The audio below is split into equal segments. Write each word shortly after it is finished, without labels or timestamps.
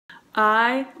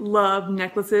I love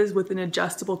necklaces with an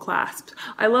adjustable clasp.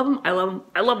 I love them, I love them,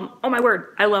 I love them. Oh my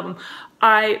word, I love them.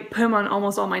 I put them on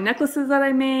almost all my necklaces that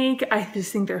I make. I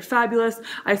just think they're fabulous.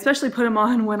 I especially put them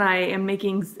on when I am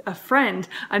making a friend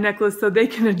a necklace so they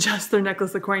can adjust their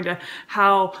necklace according to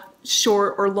how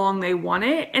short or long they want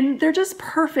it, and they're just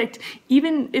perfect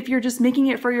even if you're just making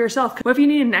it for yourself. What if you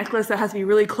need a necklace that has to be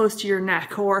really close to your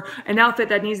neck, or an outfit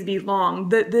that needs to be long?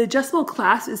 The adjustable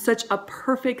clasp is such a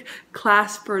perfect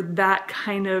clasp for that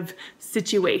kind of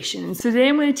situation. So today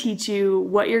I'm going to teach you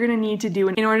what you're going to need to do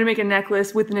in order to make a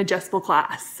necklace with an adjustable clasp.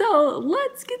 So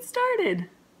let's get started.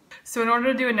 So in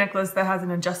order to do a necklace that has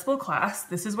an adjustable clasp,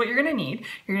 this is what you're gonna need.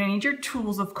 You're gonna need your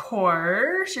tools, of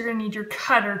course. You're gonna need your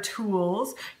cutter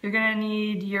tools. You're gonna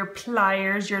need your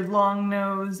pliers, your long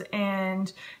nose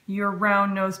and your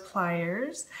round nose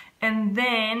pliers. And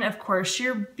then, of course,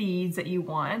 your beads that you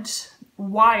want.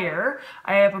 Wire,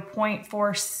 I have a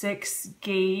 0.46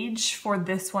 gauge for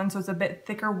this one, so it's a bit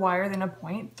thicker wire than a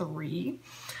 0.3.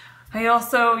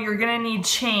 You're gonna need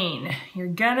chain. You're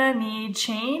gonna need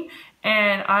chain.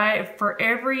 And for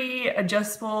every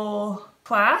adjustable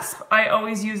clasp, I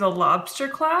always use a lobster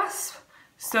clasp.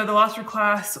 So the lobster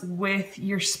clasp with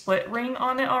your split ring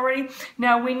on it already.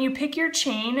 Now, when you pick your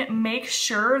chain, make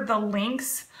sure the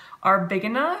links are big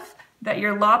enough that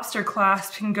your lobster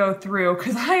clasp can go through.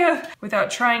 Because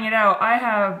without trying it out, I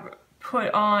have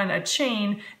put on a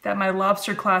chain that my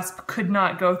lobster clasp could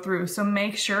not go through. So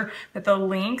make sure that the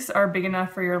links are big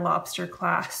enough for your lobster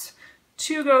clasp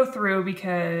to go through,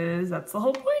 because that's the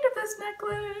whole point of this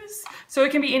necklace. So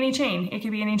it can be any chain. It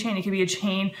could be any chain. It could be a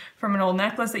chain from an old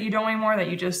necklace that you don't anymore, that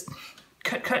you just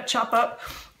chop up.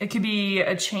 It could be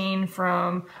a chain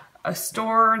from a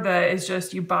store that is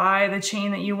just, you buy the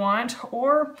chain that you want,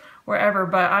 or wherever.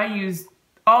 But I use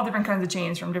all different kinds of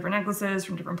chains from different necklaces,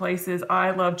 from different places.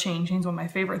 I love chain. Chain's one of my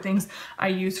favorite things I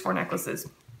use for necklaces.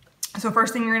 So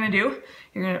first thing you're gonna do,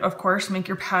 you're gonna, of course, make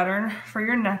your pattern for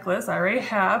your necklace. I already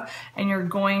have, and you're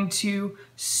going to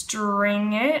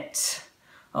string it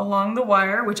along the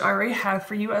wire, which I already have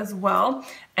for you as well.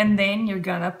 And then you're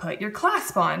gonna put your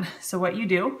clasp on. So what you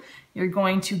do, you're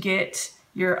going to get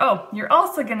your, you're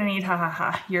also gonna need,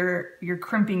 your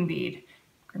crimping bead.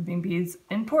 Crimping bead's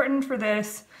important for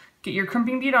this. Get your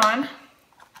crimping bead on.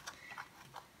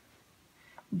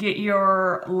 Get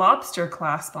your lobster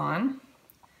clasp on.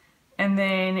 And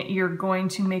then you're going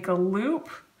to make a loop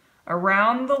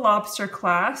around the lobster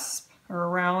clasp, or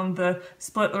around the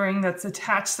split ring that's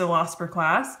attached to the lobster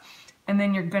clasp. And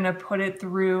then you're gonna put it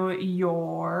through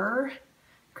your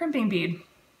crimping bead.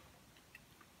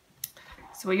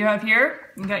 So what you have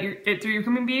here, you got it through your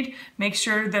crimping bead. Make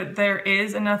sure that there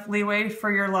is enough leeway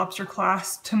for your lobster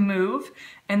clasp to move.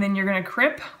 And then you're gonna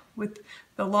crimp with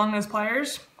the long nose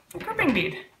pliers, the crimping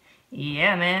bead.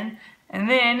 Yeah, man. And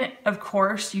then, of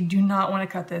course, you do not want to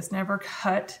cut this. Never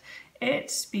cut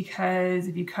it, because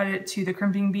if you cut it to the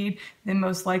crimping bead, then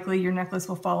most likely your necklace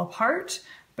will fall apart.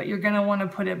 But you're going to want to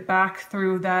put it back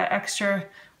through that extra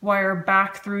wire,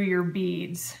 back through your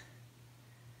beads.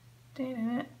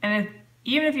 And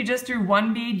even if you just threw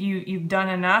one bead, you've done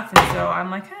enough. And so I'm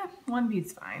like, one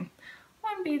bead's fine.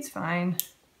 One bead's fine.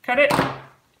 Cut it.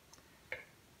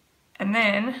 And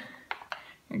then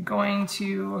you're going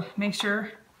to make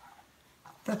sure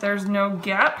that there's no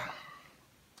gap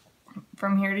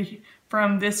from here to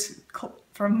from this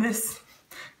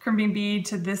crimping bead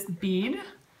to this bead.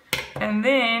 And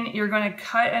then you're going to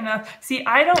cut enough. See,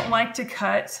 I don't like to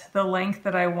cut the length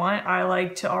that I want. I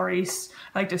like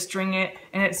to string it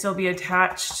and it still be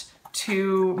attached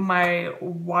to my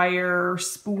wire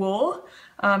spool,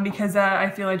 because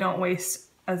I feel I don't waste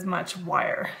as much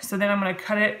wire. So then I'm going to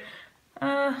cut it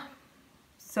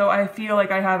so I feel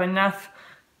like I have enough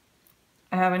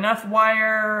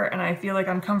wire, and I feel like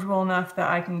I'm comfortable enough that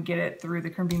I can get it through the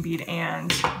crimping bead and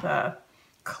the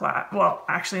clasp. Well,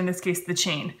 actually in this case, the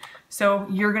chain. So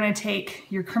you're gonna take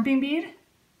your crimping bead.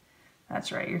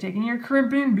 That's right, you're taking your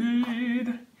crimping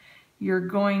bead. You're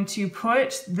going to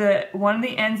put one of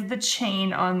the ends of the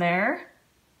chain on there.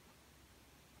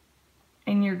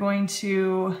 And you're going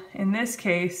to, in this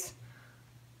case,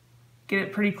 get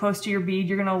it pretty close to your bead.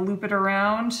 You're gonna loop it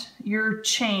around your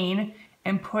chain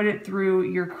and put it through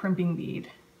your crimping bead.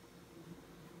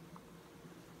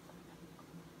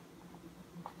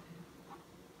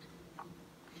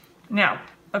 Now,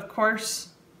 of course,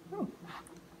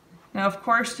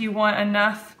 you want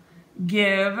enough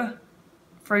give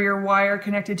for your wire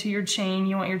connected to your chain.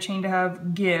 You want your chain to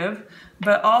have give,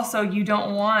 but also you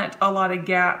don't want a lot of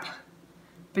gap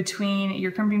between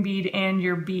your crimping bead and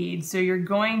your bead. So you're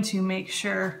going to make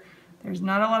sure there's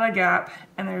not a lot of gap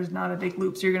and there's not a big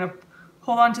loop. So you're gonna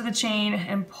hold onto the chain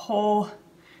and pull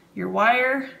your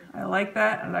wire. I like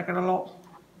that. I like it a lot.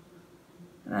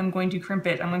 And I'm going to crimp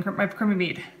it. I'm going to crimp my crimping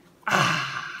bead.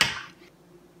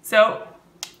 So,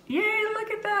 yay,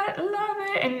 look at that. I love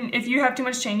it. And if you have too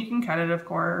much chain, you can cut it, of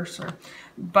course.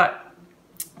 But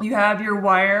you have your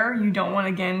wire. You don't want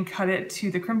to, again, cut it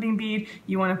to the crimping bead.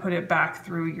 You want to put it back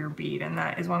through your bead. And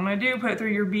that is what I'm going to do. Put it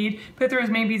through your bead. Put it through as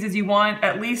many beads as you want.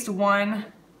 At least one.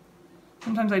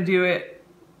 Sometimes I do it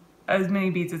as many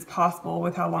beads as possible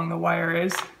with how long the wire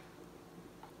is.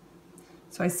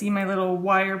 So I see my little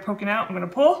wire poking out. I'm going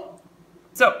to pull.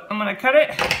 So I'm going to cut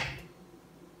it.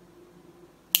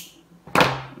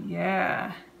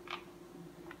 Yeah.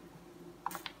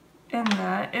 And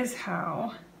that is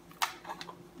how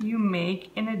you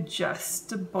make an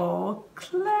adjustable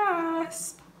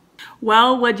clasp.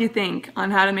 Well, what'd you think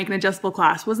on how to make an adjustable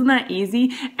clasp? Wasn't that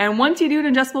easy? And once you do an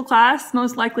adjustable clasp,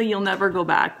 most likely you'll never go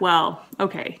back. Well,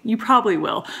 okay, you probably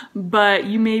will, but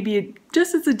you may be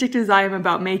just as addicted as I am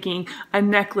about making a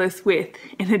necklace with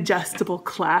an adjustable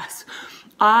clasp.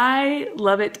 I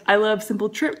love it. I love simple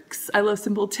tricks. I love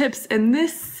simple tips, and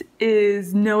this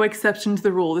is no exception to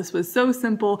the rule. This was so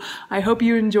simple. I hope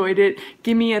you enjoyed it.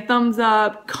 Give me a thumbs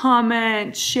up,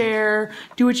 comment, share,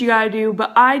 do what you gotta do.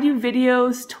 But I do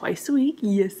videos twice a week.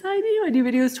 Yes, I do. I do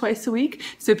videos twice a week.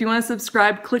 So if you wanna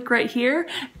subscribe, click right here.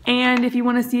 And if you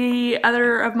wanna see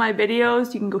other of my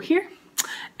videos, you can go here.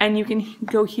 And you can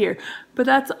go here. But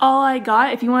that's all I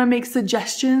got. If you wanna make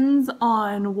suggestions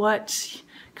on what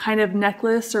kind of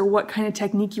necklace or what kind of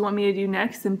technique you want me to do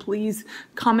next, then please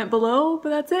comment below. But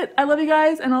that's it. I love you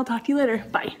guys, and I'll talk to you later.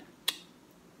 Bye.